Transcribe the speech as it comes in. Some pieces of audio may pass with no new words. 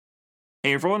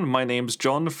Hey everyone, my name's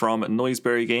John from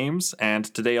Noiseberry Games, and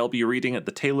today I'll be reading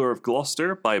The Tailor of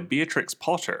Gloucester by Beatrix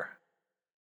Potter.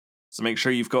 So make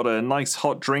sure you've got a nice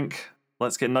hot drink,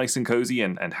 let's get nice and cozy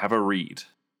and have a read.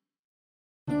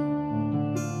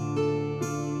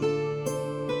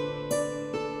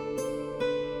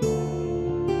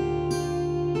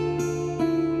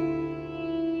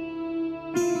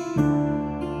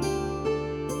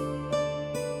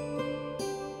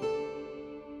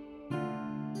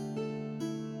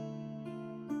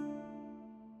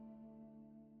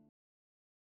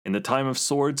 In the time of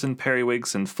swords and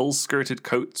periwigs and full-skirted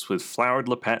coats with flowered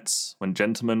lappets, when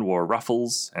gentlemen wore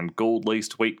ruffles and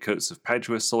gold-laced waistcoats of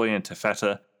paduasoy and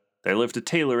taffeta, there lived a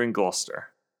tailor in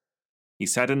Gloucester. He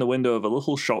sat in the window of a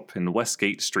little shop in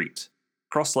Westgate Street,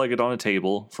 cross-legged on a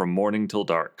table from morning till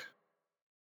dark.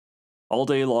 All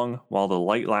day long, while the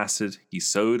light lasted, he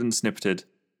sewed and snippeted,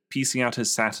 piecing out his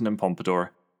satin and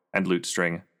pompadour and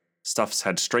lutestring. Stuffs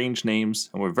had strange names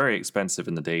and were very expensive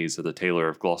in the days of the Tailor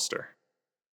of Gloucester.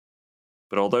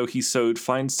 But although he sewed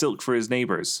fine silk for his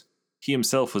neighbours, he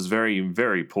himself was very,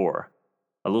 very poor.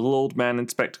 A little old man in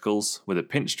spectacles, with a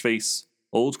pinched face,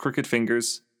 old crooked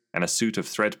fingers, and a suit of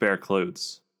threadbare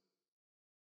clothes.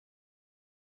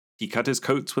 He cut his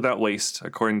coats without waste,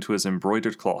 according to his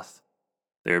embroidered cloth.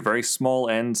 They are very small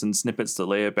ends and snippets that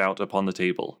lay about upon the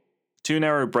table. 2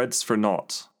 narrow breadths for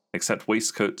naught, except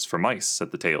waistcoats for mice,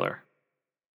 said the tailor.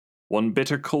 One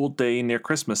bitter cold day near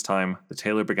Christmas time, the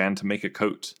tailor began to make a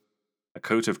coat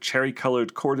of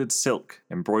cherry-coloured corded silk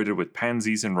embroidered with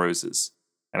pansies and roses,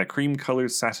 and a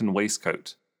cream-coloured satin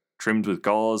waistcoat, trimmed with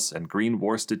gauze and green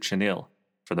worsted chenille,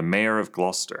 for the Mayor of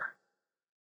Gloucester.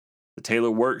 The tailor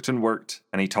worked,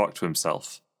 and he talked to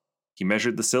himself. He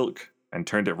measured the silk, and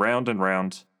turned it round,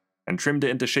 and trimmed it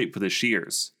into shape with his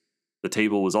shears. The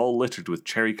table was all littered with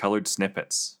cherry-coloured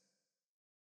snippets.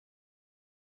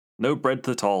 No breadth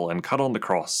at all, and cut on the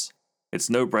cross. It's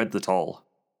no breadth at all.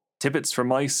 Tippets for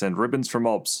mice and ribbons for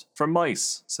mobs. For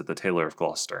mice, said the Tailor of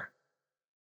Gloucester.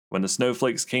 When the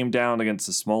snowflakes came down against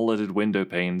the small-lidded window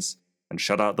panes and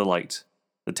shut out the light,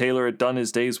 the tailor had done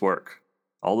his day's work.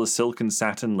 All the silk and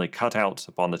satin lay cut out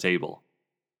upon the table.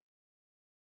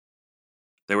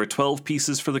 There were 12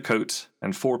 pieces for the coat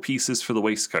and 4 pieces for the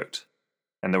waistcoat,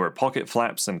 and there were pocket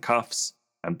flaps and cuffs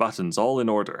and buttons all in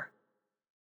order.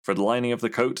 For the lining of the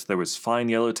coat there was fine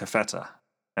yellow taffeta,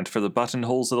 and for the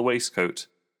buttonholes of the waistcoat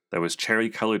there was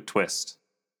cherry-coloured twist,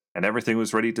 and everything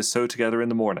was ready to sew together in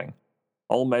the morning,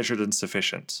 all measured and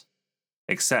sufficient,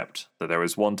 except that there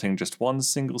was wanting just one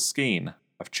single skein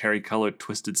of cherry-coloured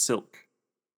twisted silk.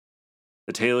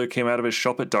 The tailor came out of his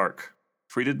shop at dark,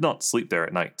 for he did not sleep there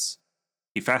at nights.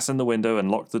 He fastened the window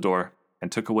and locked the door, and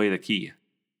took away the key.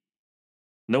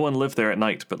 No one lived there at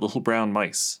night but little brown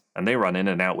mice, and they run in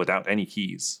and out without any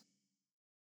keys.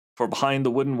 For behind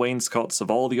the wooden wainscots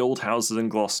of all the old houses in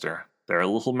Gloucester, there are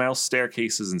little mouse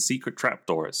staircases and secret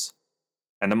trapdoors,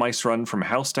 and the mice run from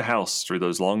house to house through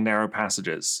those long narrow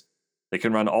passages. They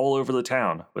can run all over the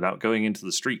town without going into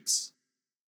the streets.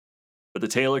 But the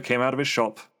tailor came out of his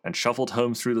shop and shuffled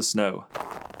home through the snow.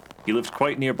 He lived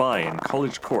quite nearby in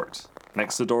College Court,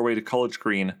 next the doorway to College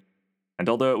Green, and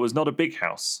although it was not a big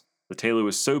house, the tailor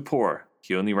was so poor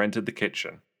he only rented the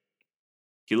kitchen.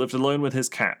 He lived alone with his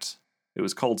cat. It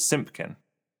was called Simpkin.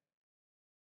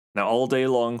 Now all day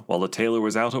long, while the tailor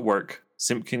was out at work,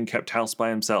 Simpkin kept house by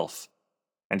himself,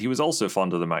 and he was also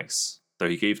fond of the mice, though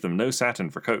he gave them no satin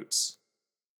for coats.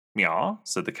 "Meow,"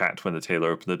 said the cat when the tailor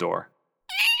opened the door.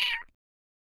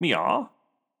 "Meow."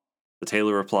 The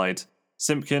tailor replied,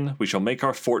 "Simpkin, we shall make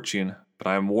our fortune, but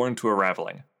I am worn to a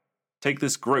ravelling. Take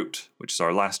this groat, which is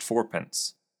our last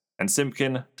 4pence, and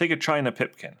Simpkin, take a china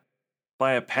pipkin.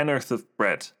 Buy a penn'orth of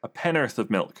bread, a penn'orth of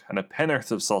milk, and a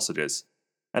penn'orth of sausages.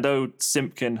 And oh,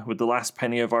 Simpkin, with the last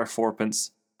penny of our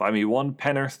 4pence, buy me 1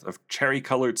 penn'orth of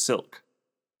cherry-coloured silk.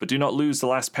 But do not lose the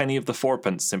last penny of the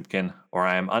 4pence, Simpkin, or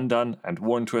I am undone and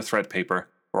worn to a threadpaper,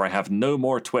 for I have no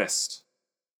more twist."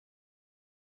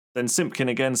 Then Simpkin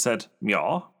again said,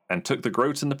 "Meow," and took the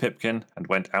groat and the pipkin, and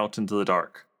went out into the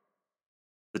dark.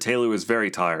 The tailor was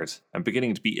very tired, and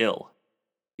beginning to be ill.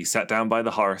 He sat down by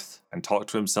the hearth, and talked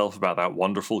to himself about that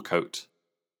wonderful coat.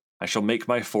 "I shall make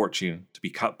my fortune, to be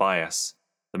cut by us.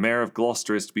 The Mayor of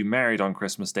Gloucester is to be married on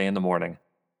Christmas Day in the morning,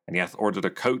 and he hath ordered a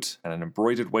coat and an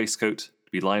embroidered waistcoat to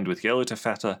be lined with yellow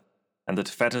taffeta, and the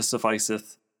taffeta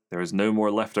sufficeth. There is no more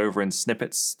left over in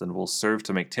snippets than will serve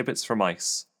to make tippets for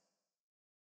mice."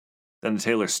 Then the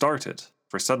tailor started,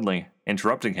 for suddenly,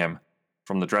 interrupting him,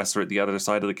 from the dresser at the other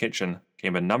side of the kitchen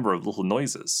came a number of little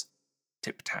noises.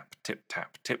 Tip-tap,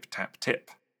 tip-tap, tip-tap,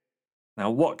 tip. "Now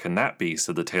what can that be?"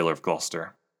 said the Tailor of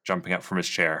Gloucester, jumping up from his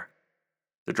chair.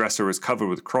 The dresser was covered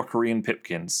with crockery and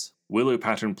pipkins,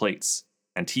 willow-patterned plates,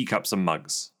 and teacups and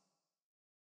mugs.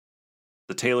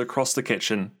 The tailor crossed the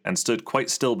kitchen and stood quite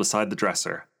still beside the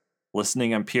dresser,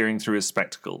 listening and peering through his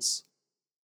spectacles.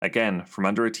 Again, from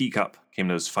under a teacup came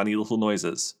those funny little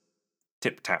noises.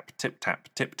 Tip-tap, tip-tap,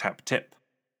 tip-tap, tip.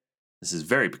 "This is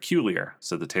very peculiar,"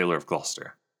 said the Tailor of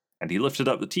Gloucester, and he lifted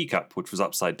up the teacup, which was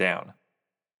upside down.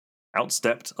 Out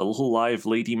stepped a little live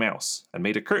lady mouse and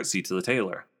made a curtsy to the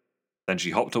tailor. Then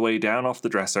she hopped away down off the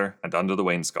dresser and under the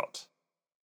wainscot.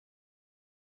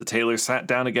 The tailor sat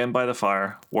down again by the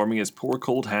fire, warming his poor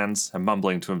cold hands and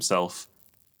mumbling to himself,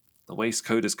 "The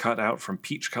waistcoat is cut out from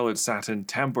peach-coloured satin,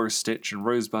 tambour stitch, and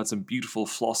rosebuds and beautiful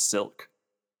floss silk.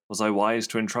 Was I wise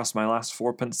to entrust my last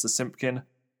fourpence to Simpkin?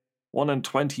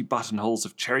 1 buttonholes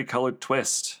of cherry-coloured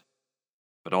twist."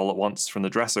 But all at once, from the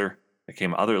dresser, there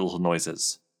came other little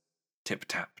noises.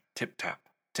 Tip-tap, tip-tap,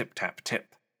 tip-tap,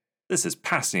 tip. "This is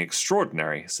passing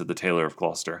extraordinary," said the Tailor of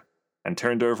Gloucester, and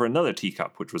turned over another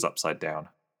teacup which was upside down.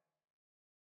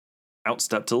 Out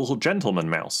stepped a little gentleman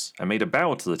mouse, and made a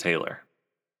bow to the tailor.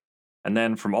 And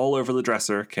then from all over the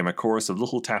dresser came a chorus of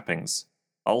little tappings,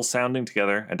 all sounding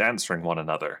together and answering one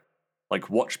another,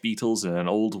 like watch beetles in an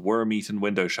old worm-eaten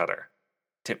window shutter.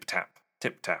 Tip-tap,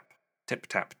 tip-tap,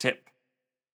 tip-tap, tip.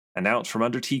 And out from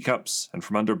under teacups, and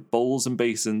from under bowls and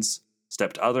basins,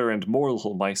 stepped other and more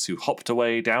little mice who hopped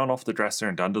away down off the dresser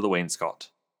and under the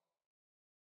wainscot.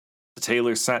 The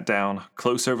tailor sat down,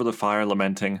 close over the fire,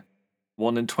 lamenting,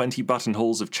 21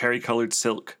 buttonholes of cherry-coloured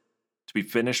silk, to be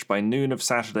finished by noon of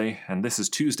Saturday, and this is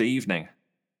Tuesday evening.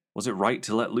 Was it right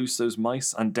to let loose those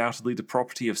mice, undoubtedly the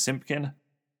property of Simpkin?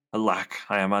 Alack,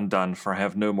 I am undone, for I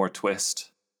have no more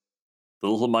twist. The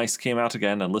little mice came out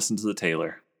again and listened to the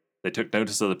tailor. They took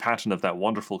notice of the pattern of that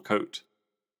wonderful coat.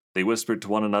 They whispered to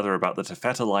one another about the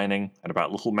taffeta lining and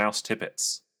about little mouse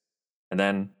tippets. And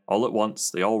then, all at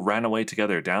once, they all ran away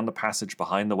together down the passage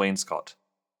behind the wainscot,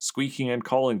 squeaking and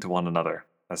calling to one another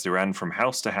as they ran from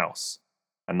house to house,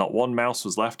 and not one mouse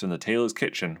was left in the tailor's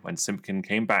kitchen when Simpkin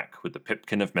came back with the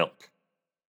pipkin of milk.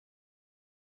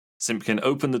 Simpkin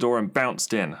opened the door and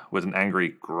bounced in with an angry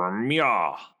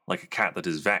grummeow, like a cat that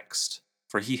is vexed,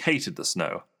 for he hated the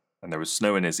snow, and there was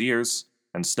snow in his ears,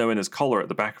 and snow in his collar at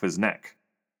the back of his neck.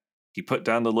 He put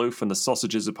down the loaf and the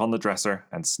sausages upon the dresser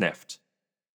and sniffed.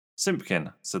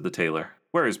 "Simpkin," said the tailor,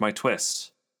 "where is my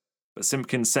twist?" But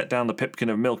Simpkin set down the pipkin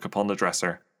of milk upon the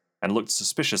dresser, and looked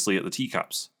suspiciously at the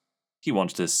teacups. He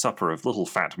wanted his supper of little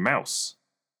fat mouse.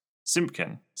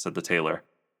 "Simpkin," said the tailor,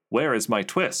 "where is my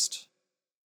twist?"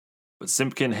 But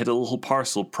Simpkin hid a little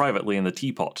parcel privately in the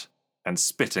teapot, and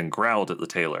spit and growled at the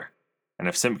tailor, and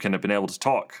if Simpkin had been able to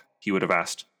talk, he would have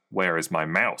asked, "Where is my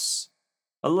mouse?"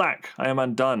 "Alack, I am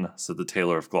undone," said the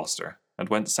Tailor of Gloucester, and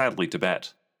went sadly to bed.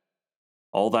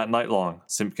 All that night long,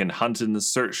 Simpkin hunted and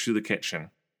searched through the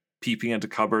kitchen, peeping into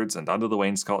cupboards and under the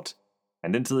wainscot,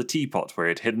 and into the teapot where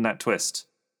he had hidden that twist,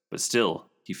 but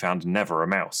still he found never a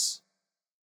mouse.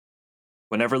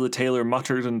 Whenever the tailor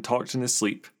muttered and talked in his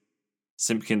sleep,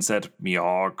 Simpkin said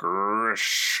meow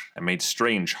grish and made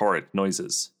strange horrid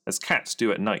noises, as cats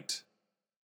do at night.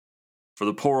 For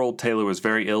the poor old tailor was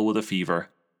very ill with a fever,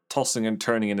 tossing and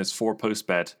turning in his four-post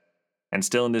bed, and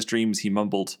still in his dreams he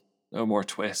mumbled, "No more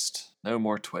twist, no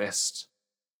more twist."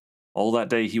 All that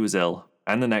day he was ill,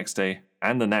 and the next day,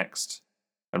 and the next,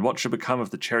 and what should become of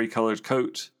the cherry-coloured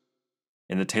coat?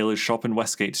 In the tailor's shop in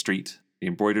Westgate Street, the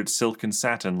embroidered silk and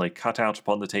satin lay cut out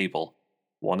upon the table,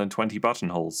 21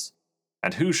 buttonholes,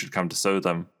 and who should come to sew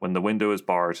them when the window was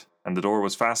barred and the door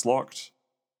was fast locked?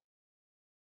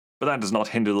 But that does not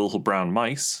hinder the little brown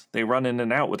mice. They run in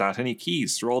and out without any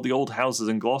keys through all the old houses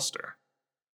in Gloucester.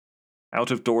 Out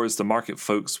of doors the market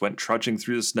folks went trudging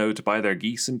through the snow to buy their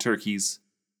geese and turkeys,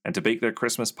 and to bake their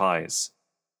Christmas pies,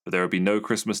 but there would be no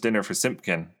Christmas dinner for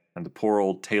Simpkin and the poor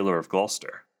old Tailor of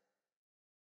Gloucester.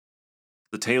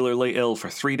 The tailor lay ill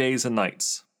for 3 days and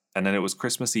nights, and then it was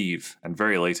Christmas Eve, and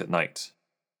very late at night.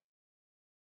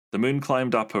 The moon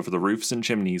climbed up over the roofs and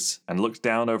chimneys, and looked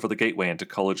down over the gateway into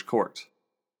College Court.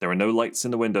 There were no lights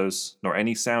in the windows, nor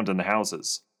any sound in the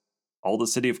houses. All the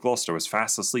city of Gloucester was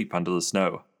fast asleep under the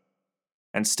snow.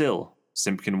 And still,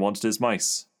 Simpkin wanted his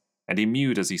mice, and he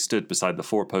mewed as he stood beside the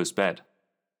four-post bed.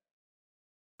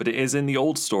 But it is in the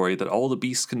old story that all the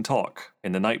beasts can talk,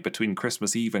 in the night between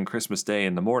Christmas Eve and Christmas Day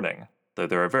in the morning, though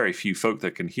there are very few folk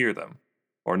that can hear them,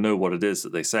 or know what it is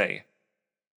that they say.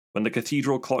 When the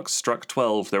cathedral clocks struck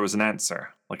 12, there was an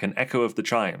answer, like an echo of the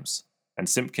chimes, and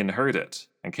Simpkin heard it,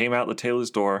 and came out the tailor's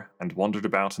door, and wandered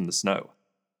about in the snow.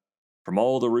 From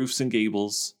all the roofs and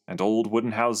gables, and old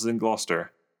wooden houses in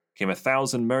Gloucester, came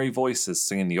 1,000 merry voices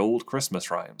singing the old Christmas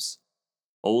rhymes.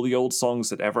 All the old songs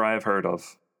that ever I have heard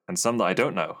of, and some that I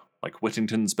don't know, like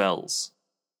Whittington's bells.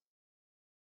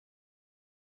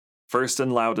 First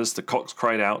and loudest the cocks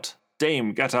cried out,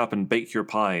 "Dame, get up and bake your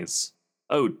pies."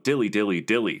 "Oh, dilly, dilly,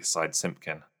 dilly," sighed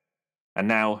Simpkin. And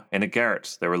now, in a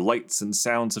garret, there were lights and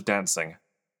sounds of dancing,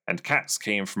 and cats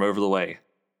came from over the way.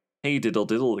 "Hey diddle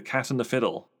diddle, the cat and the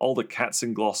fiddle, all the cats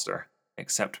in Gloucester,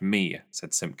 except me,"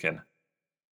 said Simpkin.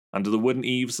 Under the wooden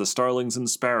eaves the starlings and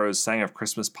sparrows sang of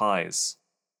Christmas pies.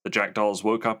 The jackdaws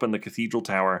woke up in the cathedral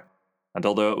tower, and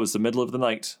although it was the middle of the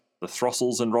night, the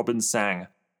throstles and robins sang.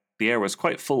 The air was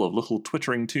quite full of little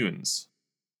twittering tunes.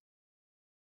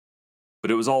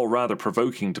 But it was all rather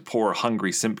provoking to poor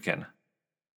hungry Simpkin.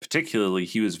 Particularly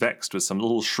he was vexed with some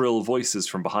little shrill voices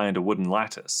from behind a wooden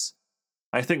lattice.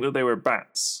 I think that they were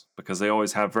bats, because they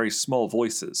always have very small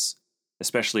voices,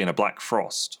 especially in a black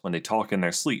frost, when they talk in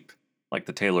their sleep, like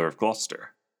the Tailor of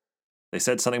Gloucester. They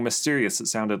said something mysterious that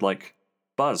sounded like,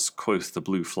 "Buzz, quoth the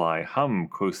blue fly, hum,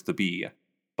 quoth the bee,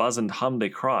 buzz and hum they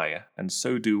cry, and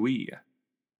so do we."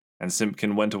 And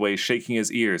Simpkin went away shaking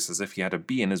his ears as if he had a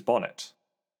bee in his bonnet.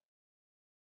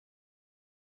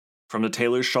 From the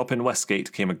tailor's shop in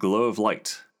Westgate came a glow of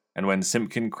light, and when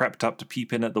Simpkin crept up to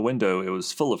peep in at the window, it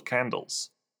was full of candles.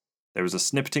 There was a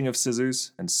snippeting of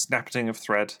scissors and snapping of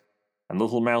thread, and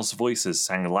little mouse voices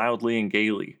sang loudly and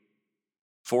gaily.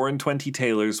 24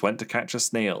 tailors went to catch a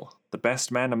snail. The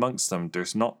best man amongst them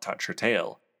durst not touch her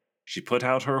tail. She put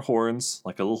out her horns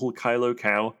like a little Kylo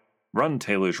cow. "Run,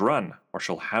 tailors, run, or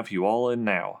she'll have you all in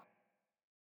now."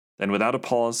 Then without a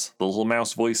pause, the little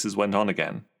mouse voices went on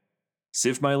again.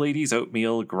 "Sieve my lady's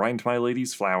oatmeal, grind my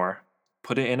lady's flour,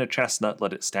 put it in a chestnut,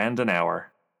 let it stand an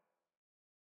hour."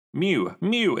 "Mew,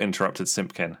 mew," interrupted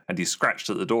Simpkin, and he scratched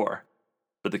at the door.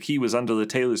 But the key was under the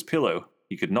tailor's pillow,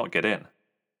 he could not get in.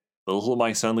 The little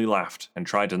mice only laughed, and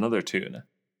tried another tune.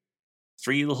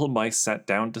 3 little mice sat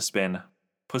down to spin.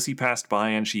 Pussy passed by,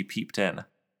 and she peeped in.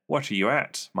 "What are you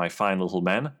at, my fine little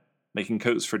men? Making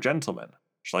coats for gentlemen.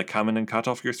 Shall I come in and cut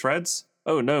off your threads?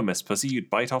 Oh no, Miss Pussy, you'd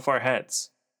bite off our heads."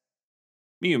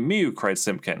 "Mew, mew," cried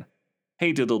Simpkin.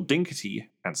 "Hey diddle dinkety,"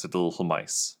 answered the little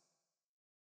mice.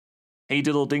 "Hey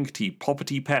diddle dinkety,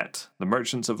 poppety pet, the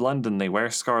merchants of London they wear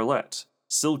scarlet,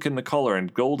 silk in the collar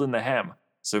and gold in the hem,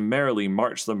 so merrily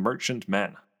march the merchant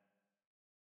men."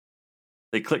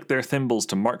 They clicked their thimbles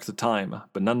to mark the time,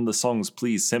 but none of the songs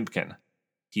pleased Simpkin.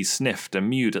 He sniffed and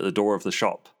mewed at the door of the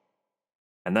shop.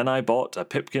 "And then I bought a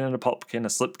pipkin and a popkin, a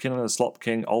slipkin and a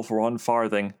slopkin, all for 1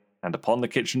 farthing, and upon the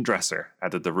kitchen dresser,"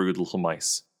 added the rude little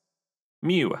mice.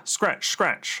 "Mew, scratch,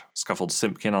 scratch," scuffled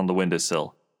Simpkin on the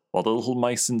windowsill, while the little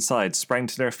mice inside sprang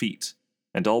to their feet,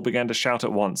 and all began to shout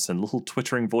at once in little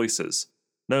twittering voices,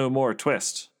 "No more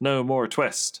twist, no more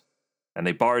twist," and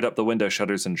they barred up the window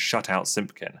shutters and shut out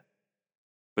Simpkin.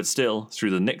 But still, through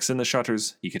the nicks in the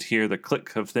shutters, he could hear the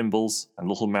click of thimbles and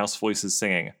little mouse voices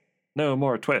singing, "No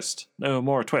more twist, no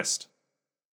more twist."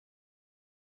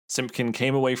 Simpkin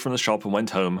came away from the shop and went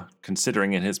home,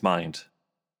 considering in his mind.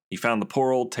 He found the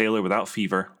poor old tailor without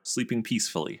fever, sleeping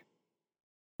peacefully.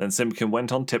 Then Simpkin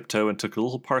went on tiptoe and took a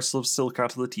little parcel of silk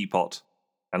out of the teapot,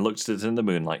 and looked at it in the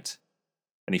moonlight,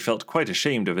 and he felt quite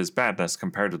ashamed of his badness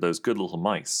compared with those good little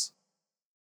mice.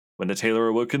 When the tailor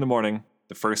awoke in the morning,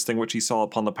 the first thing which he saw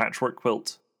upon the patchwork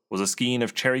quilt was a skein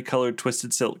of cherry-coloured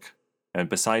twisted silk, and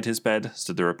beside his bed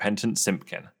stood the repentant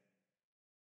Simpkin.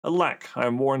 "Alack, I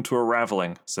am worn to a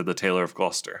ravelling," said the Tailor of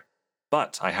Gloucester,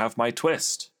 "but I have my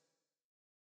twist."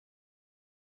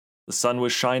 The sun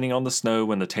was shining on the snow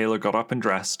when the tailor got up and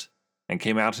dressed, and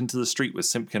came out into the street with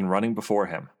Simpkin running before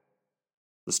him.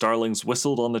 The starlings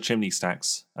whistled on the chimney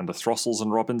stacks, and the throstles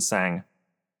and robins sang,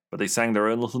 but they sang their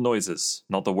own little noises,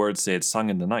 not the words they had sung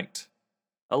in the night.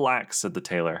 "Alack," said the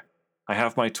tailor, "I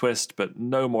have my twist, but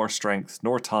no more strength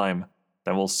nor time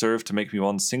than will serve to make me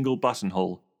 1 single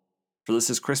buttonhole. For this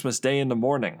is Christmas Day in the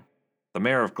morning. The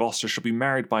Mayor of Gloucester shall be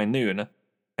married by noon,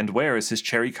 and where is his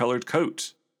cherry-coloured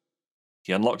coat?"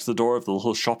 He unlocked the door of the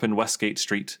little shop in Westgate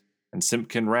Street, and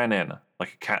Simpkin ran in,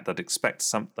 like a cat that expects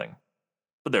something.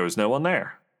 But there was no one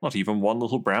there, not even 1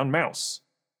 little brown mouse.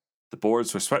 The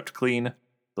boards were swept clean,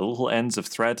 the little ends of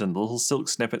thread and the little silk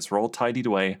snippets were all tidied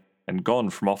away, and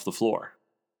gone from off the floor.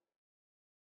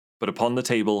 But upon the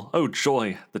table, oh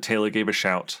joy, the tailor gave a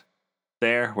shout.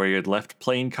 There, where he had left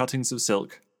plain cuttings of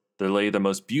silk, there lay the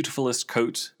most beautifulest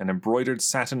coat and embroidered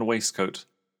satin waistcoat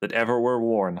that ever were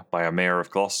worn by a Mayor of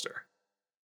Gloucester.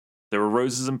 There were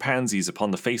roses and pansies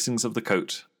upon the facings of the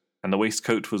coat, and the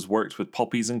waistcoat was worked with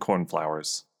poppies and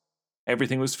cornflowers.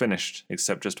 Everything was finished,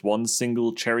 except just 1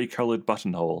 single cherry-coloured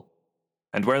buttonhole,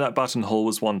 and where that buttonhole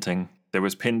was wanting, there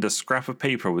was pinned a scrap of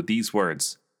paper with these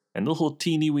words, in little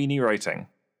teeny-weeny writing,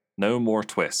 "No more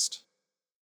twist."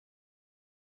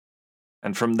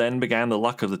 And from then began the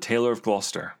luck of the Tailor of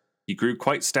Gloucester. He grew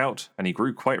quite stout, and he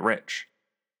grew quite rich.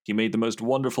 He made the most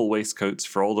wonderful waistcoats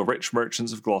for all the rich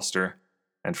merchants of Gloucester,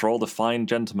 and for all the fine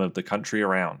gentlemen of the country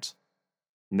around.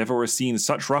 Never were seen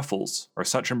such ruffles, or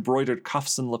such embroidered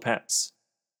cuffs and lappets,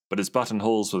 but his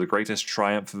buttonholes were the greatest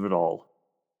triumph of it all.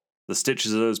 The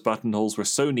stitches of those buttonholes were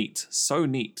so neat,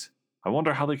 I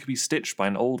wonder how they could be stitched by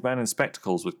an old man in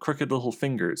spectacles with crooked little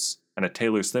fingers and a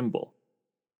tailor's thimble.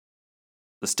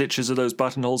 The stitches of those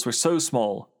buttonholes were so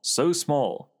small,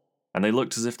 and they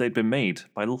looked as if they'd been made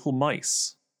by little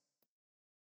mice.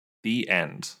 The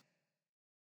end.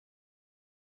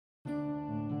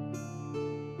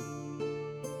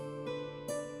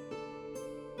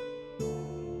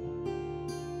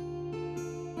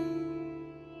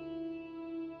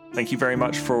 Thank you very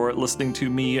much for listening to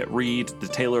me read The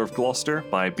Tailor of Gloucester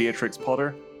by Beatrix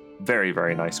Potter. Very,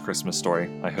 very nice Christmas story.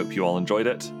 I hope you all enjoyed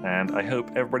it, and I hope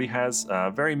everybody has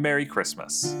a very Merry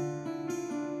Christmas.